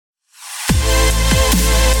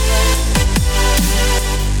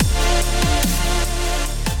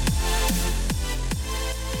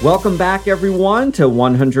Welcome back, everyone, to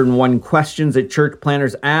 101 Questions that Church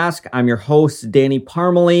Planters Ask. I'm your host, Danny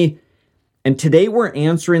Parmalee, and today we're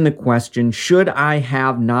answering the question, should I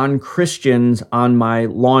have non-Christians on my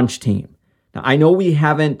launch team? Now, I know we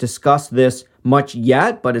haven't discussed this much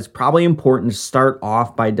yet, but it's probably important to start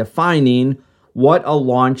off by defining what a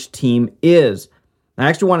launch team is. I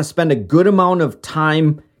actually want to spend a good amount of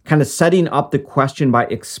time kind of setting up the question by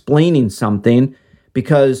explaining something,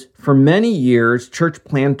 because for many years, church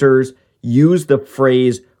planters use the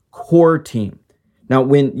phrase core team. Now,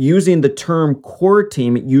 when using the term core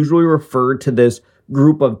team, it usually referred to this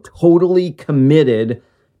group of totally committed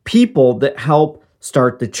people that help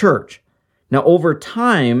start the church. Now, over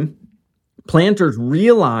time, planters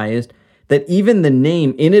realized that even the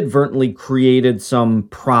name inadvertently created some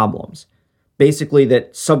problems. Basically,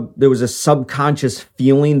 that there was a subconscious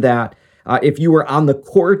feeling that if you were on the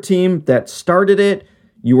core team that started it,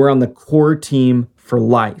 you were on the core team for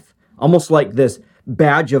life. Almost like this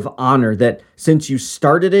badge of honor that since you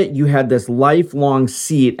started it, you had this lifelong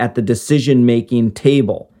seat at the decision-making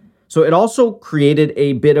table. So it also created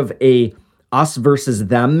a bit of a us versus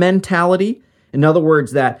them mentality. In other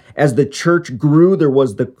words, that as the church grew, there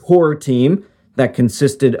was the core team that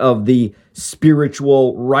consisted of the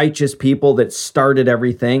spiritual, righteous people that started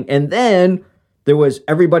everything. And then there was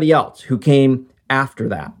everybody else who came after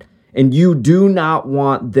that. And you do not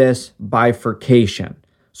want this bifurcation.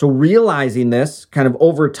 So realizing this kind of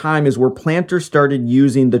over time is where planters started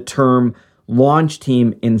using the term launch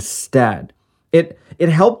team instead. It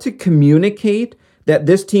helped to communicate that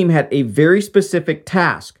this team had a very specific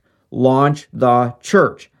task, launch the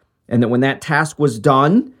church. And that when that task was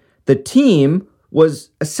done, the team was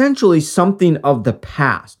essentially something of the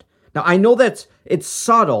past. Now, I know it's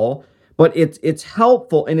subtle, but it's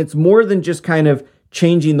helpful, and it's more than just kind of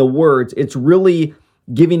changing the words. It's really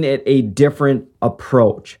giving it a different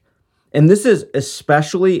approach. And this is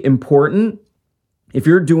especially important if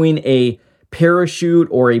you're doing a parachute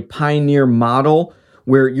or a pioneer model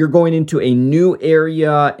where you're going into a new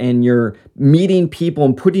area and you're meeting people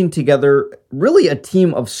and putting together really a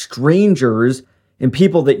team of strangers and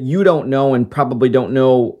people that you don't know and probably don't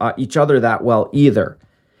know each other that well either.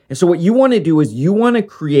 And so what you want to do is you want to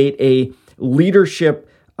create a leadership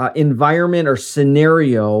environment or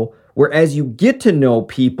scenario where as you get to know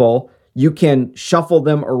people, you can shuffle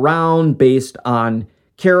them around based on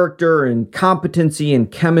character and competency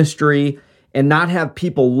and chemistry and not have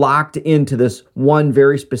people locked into this one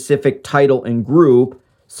very specific title and group,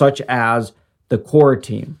 such as the core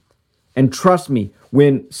team. And trust me,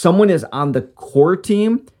 when someone is on the core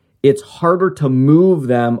team, it's harder to move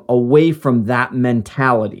them away from that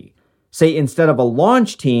mentality. Say instead of a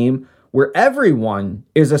launch team where everyone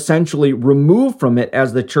is essentially removed from it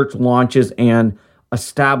as the church launches and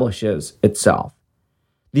establishes itself.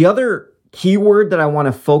 The other keyword that I want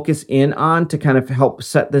to focus in on to kind of help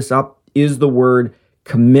set this up is the word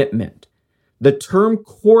commitment. The term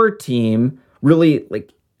core team really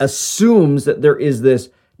assumes that there is this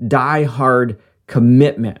die-hard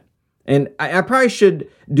commitment. And I probably should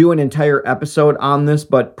do an entire episode on this,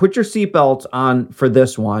 but put your seatbelts on for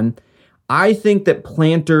this one. I think that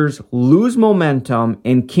planters lose momentum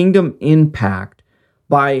and kingdom impact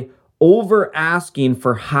by over asking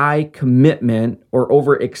for high commitment or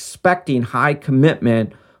over expecting high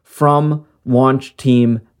commitment from launch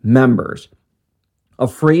team members. A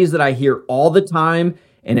phrase that I hear all the time,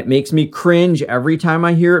 and it makes me cringe every time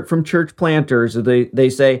I hear it from church planters. They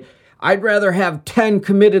say, I'd rather have 10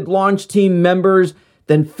 committed launch team members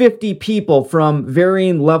than 50 people from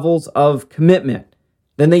varying levels of commitment.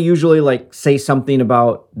 Then they usually say something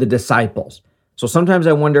about the disciples. So sometimes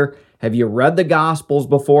I wonder, have you read the Gospels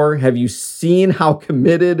before? Have you seen how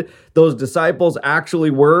committed those disciples actually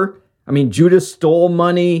were? I mean, Judas stole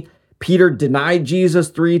money. Peter denied Jesus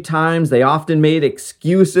 3 times. They often made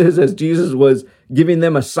excuses as Jesus was giving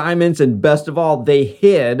them assignments. And best of all, they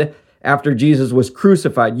hid after Jesus was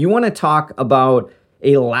crucified. You want to talk about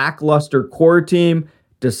a lackluster core team?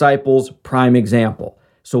 Disciples, prime example.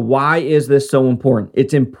 So why is this so important?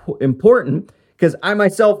 It's important because I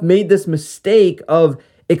myself made this mistake of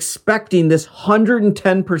expecting this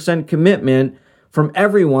 110% commitment from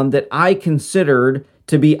everyone that I considered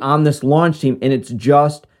to be on this launch team, and it's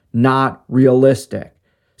just not realistic.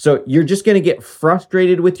 So you're just going to get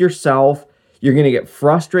frustrated with yourself. You're going to get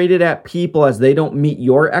frustrated at people as they don't meet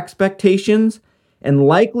your expectations. And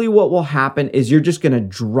likely what will happen is you're just going to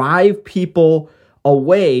drive people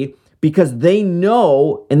away because they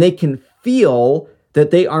know and they can feel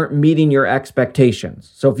that they aren't meeting your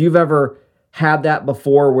expectations. So if you've ever had that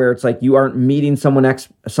before where it's like you aren't meeting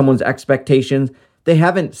someone's expectations, they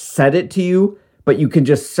haven't said it to you, but you can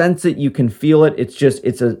just sense it. You can feel it.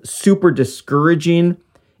 It's a super discouraging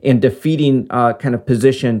and defeating kind of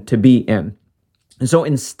position to be in. And so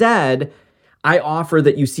instead, I offer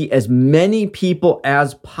that you see as many people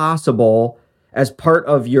as possible as part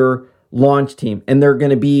of your launch team, and they're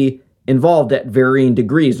going to be involved at varying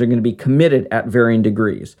degrees. They're going to be committed at varying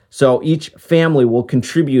degrees. So each family will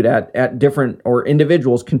contribute at different, or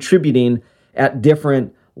individuals contributing at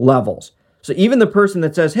different levels. So even the person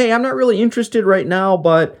that says, hey, I'm not really interested right now,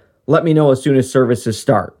 but let me know as soon as services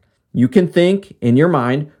start. You can think in your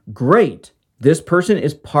mind, great, this person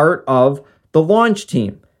is part of the launch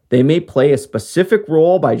team. They may play a specific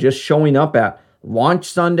role by just showing up at launch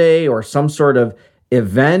Sunday or some sort of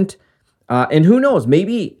event. And who knows,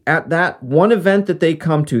 maybe at that one event that they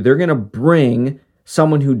come to, they're going to bring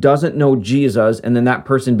someone who doesn't know Jesus, and then that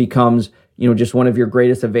person becomes, just one of your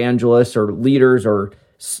greatest evangelists or leaders or,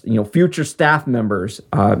 future staff members,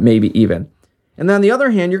 maybe even. And then on the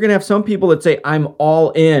other hand, you're going to have some people that say, I'm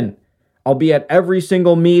all in. I'll be at every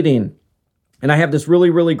single meeting. And I have this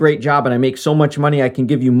really, really great job, and I make so much money, I can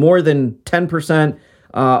give you more than 10%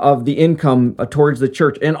 of the income towards the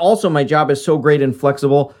church. And also my job is so great and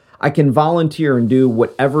flexible, I can volunteer and do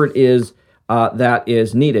whatever it is that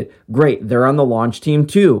is needed. Great, they're on the launch team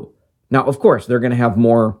too. Now, of course, they're going to have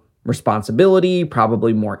more responsibility,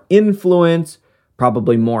 probably more influence,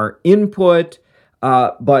 probably more input,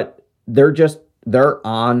 but they're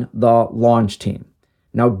on the launch team.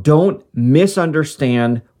 Now, don't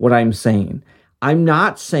misunderstand what I'm saying. I'm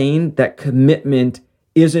not saying that commitment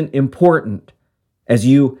isn't important. As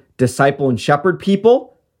you disciple and shepherd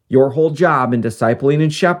people, your whole job in discipling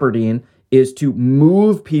and shepherding is to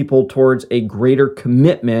move people towards a greater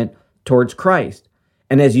commitment towards Christ.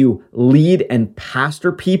 And as you lead and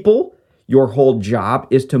pastor people, your whole job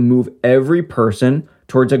is to move every person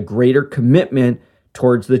towards a greater commitment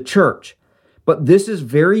towards the church. But this is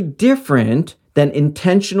very different than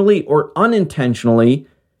intentionally or unintentionally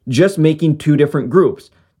just making two different groups: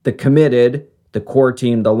 the committed, the core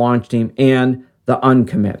team, the launch team, and the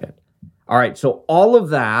uncommitted. All right, so all of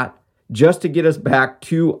that just to get us back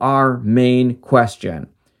to our main question.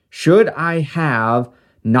 Should I have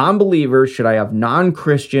non-believers, should I have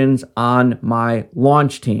non-Christians on my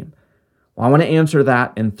launch team? Well, I want to answer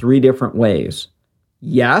that in three different ways.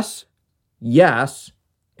 Yes, yes,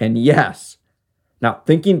 and yes. Now,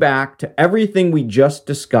 thinking back to everything we just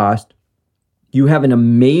discussed, you have an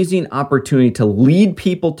amazing opportunity to lead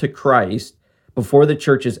people to Christ before the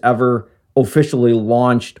church is ever officially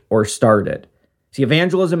launched or started. See,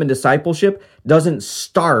 evangelism and discipleship doesn't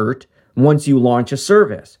start once you launch a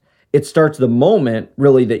service. It starts the moment,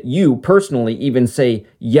 really, that you personally even say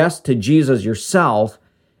yes to Jesus yourself.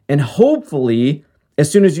 And hopefully, as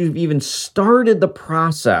soon as you've even started the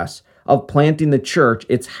process of planting the church,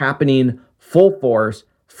 it's happening full force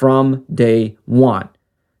from day one.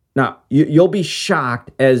 Now, you'll be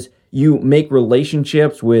shocked as you make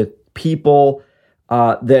relationships with people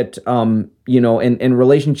and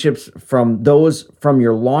relationships from those from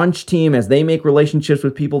your launch team, as they make relationships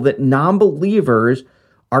with people, that non-believers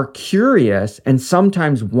are curious and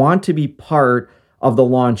sometimes want to be part of the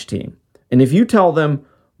launch team. And if you tell them,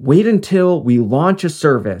 wait until we launch a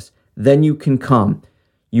service, then you can come,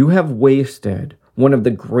 you have wasted one of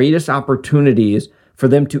the greatest opportunities for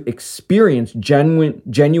them to experience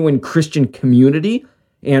genuine Christian community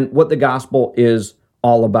and what the gospel is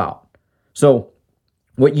all about. So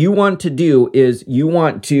what you want to do is you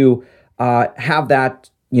want to have that,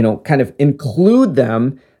 kind of include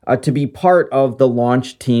them to be part of the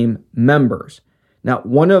launch team members. Now,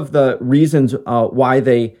 one of the reasons why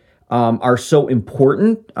they are so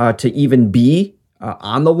important to even be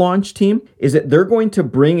on the launch team is that they're going to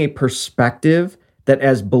bring a perspective that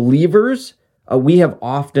as believers, we have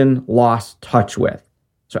often lost touch with.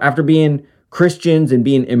 So after being Christians and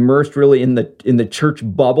being immersed really in the church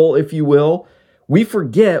bubble, if you will, we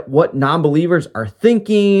forget what non-believers are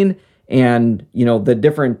thinking and, the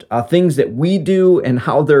different things that we do and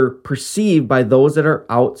how they're perceived by those that are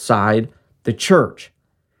outside the church.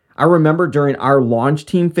 I remember during our launch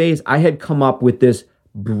team phase, I had come up with this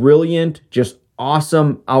brilliant, just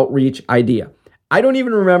awesome outreach idea. I don't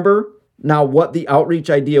even remember now what the outreach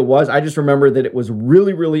idea was. I just remember that it was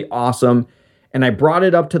really, really awesome. And I brought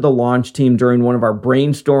it up to the launch team during one of our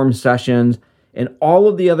brainstorm sessions. And all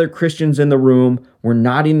of the other Christians in the room were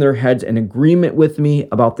nodding their heads in agreement with me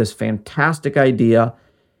about this fantastic idea.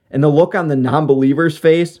 And the look on the non-believer's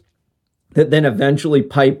face that then eventually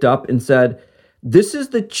piped up and said, "This is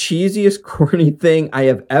the cheesiest, corny thing I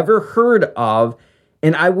have ever heard of,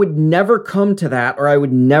 and I would never come to that, or I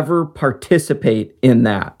would never participate in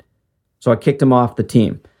that." So I kicked him off the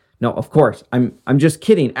team. No, of course, I'm just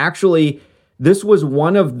kidding. Actually, this was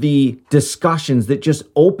one of the discussions that just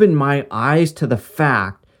opened my eyes to the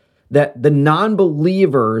fact that the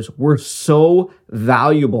non-believers were so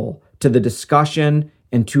valuable to the discussion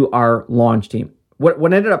and to our launch team.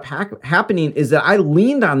 What ended up happening is that I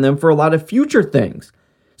leaned on them for a lot of future things.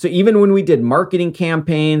 So even when we did marketing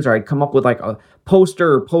campaigns, or I'd come up with like a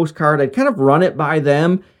poster or postcard, I'd kind of run it by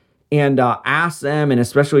them and ask them, and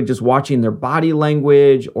especially just watching their body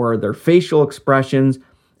language or their facial expressions.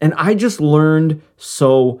 And I just learned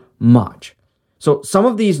so much. So some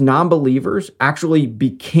of these non-believers actually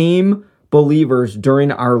became believers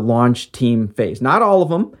during our launch team phase. Not all of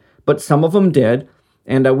them, but some of them did.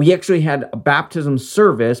 And we actually had a baptism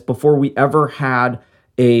service before we ever had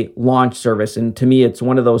a launch service. And to me, it's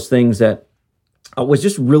one of those things that was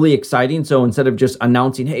just really exciting. So instead of just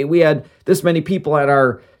announcing, hey, we had this many people at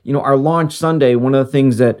our launch Sunday, one of the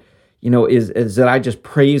things that, is that I just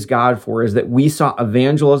praise God for is that we saw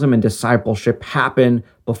evangelism and discipleship happen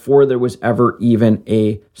before there was ever even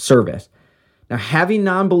a service. Now, having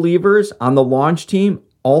non-believers on the launch team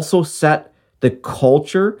also set the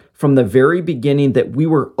culture from the very beginning that we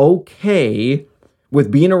were okay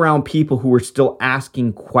with being around people who were still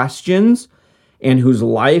asking questions and whose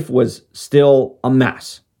life was still a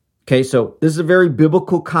mess. Okay, so this is a very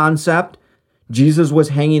biblical concept. Jesus was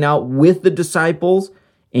hanging out with the disciples,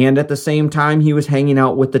 and at the same time, he was hanging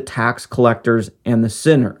out with the tax collectors and the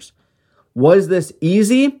sinners. Was this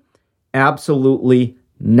easy? Absolutely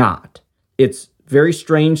not. It's very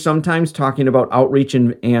strange sometimes talking about outreach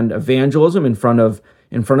and evangelism in front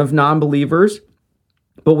of non-believers,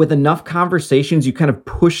 but with enough conversations, you kind of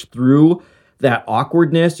push through that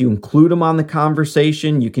awkwardness. You include them on the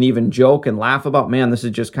conversation. You can even joke and laugh about, man, this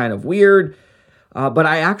is just kind of weird. But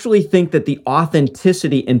I actually think that the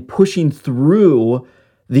authenticity in pushing through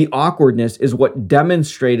the awkwardness is what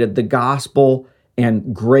demonstrated the gospel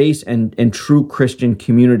and grace and true Christian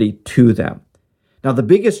community to them. Now, the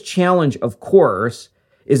biggest challenge, of course,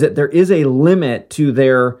 is that there is a limit to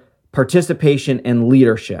their participation and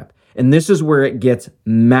leadership. And this is where it gets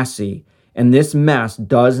messy. And this mess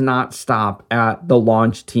does not stop at the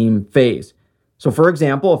launch team phase. So, for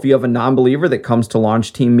example, if you have a non-believer that comes to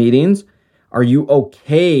launch team meetings, are you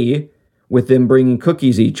okay with them bringing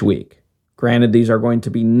cookies each week? Granted, these are going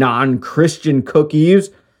to be non-Christian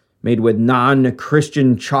cookies made with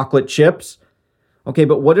non-Christian chocolate chips. Okay,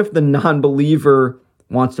 but what if the non-believer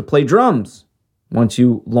wants to play drums once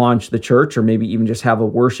you launch the church, or maybe even just have a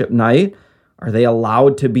worship night? Are they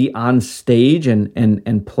allowed to be on stage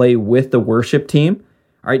and play with the worship team?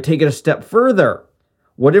 All right, take it a step further.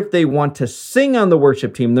 What if they want to sing on the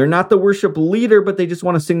worship team? They're not the worship leader, but they just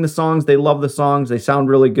want to sing the songs. They love the songs. They sound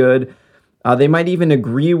really good. They might even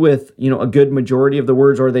agree with, a good majority of the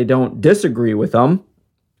words, or they don't disagree with them.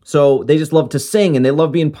 So they just love to sing and they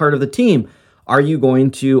love being part of the team. Are you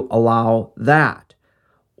going to allow that?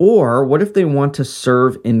 Or what if they want to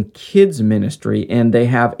serve in kids ministry and they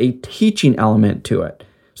have a teaching element to it?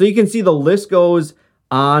 So you can see the list goes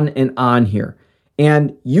on and on here.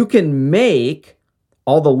 And you can make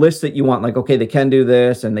all the lists that you want, like, okay, they can do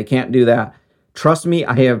this and they can't do that. Trust me,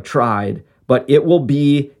 I have tried, but it will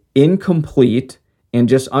be incomplete. And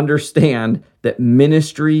just understand that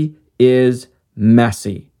ministry is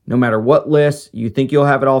messy. No matter what list, you think you'll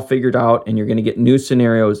have it all figured out, and you're going to get new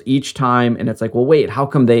scenarios each time. And it's like, well, wait, how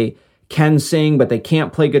come they can sing, but they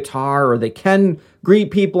can't play guitar, or they can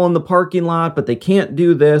greet people in the parking lot, but they can't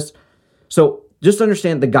do this? So just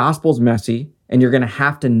understand the gospel's messy, and you're going to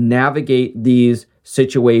have to navigate these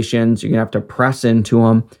situations. You're going to have to press into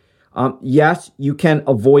them. Yes, you can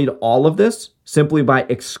avoid all of this simply by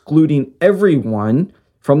excluding everyone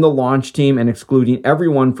from the launch team and excluding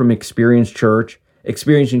everyone from experiencing church,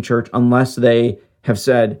 unless they have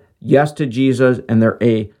said yes to Jesus and they're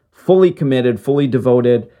a fully committed, fully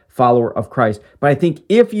devoted follower of Christ. But I think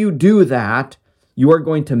if you do that, you are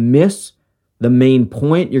going to miss the main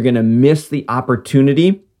point. You're going to miss the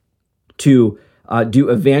opportunity to do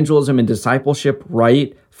evangelism and discipleship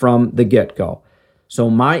right from the get-go.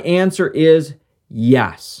 So my answer is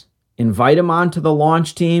yes. Invite them onto the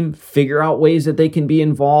launch team, figure out ways that they can be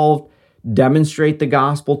involved, demonstrate the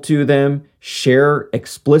gospel to them, share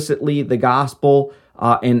explicitly the gospel,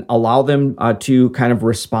 and allow them to kind of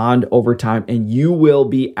respond over time. And you will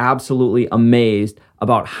be absolutely amazed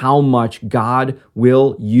about how much God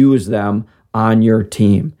will use them on your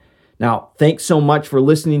team. Now, thanks so much for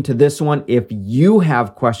listening to this one. If you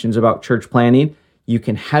have questions about church planning, you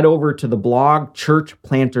can head over to the blog,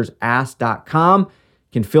 churchplantersask.com. You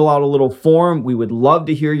can fill out a little form. We would love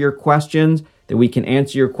to hear your questions, that we can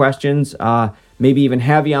answer your questions. maybe even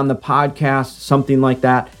have you on the podcast, something like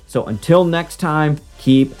that. So until next time,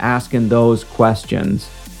 keep asking those questions.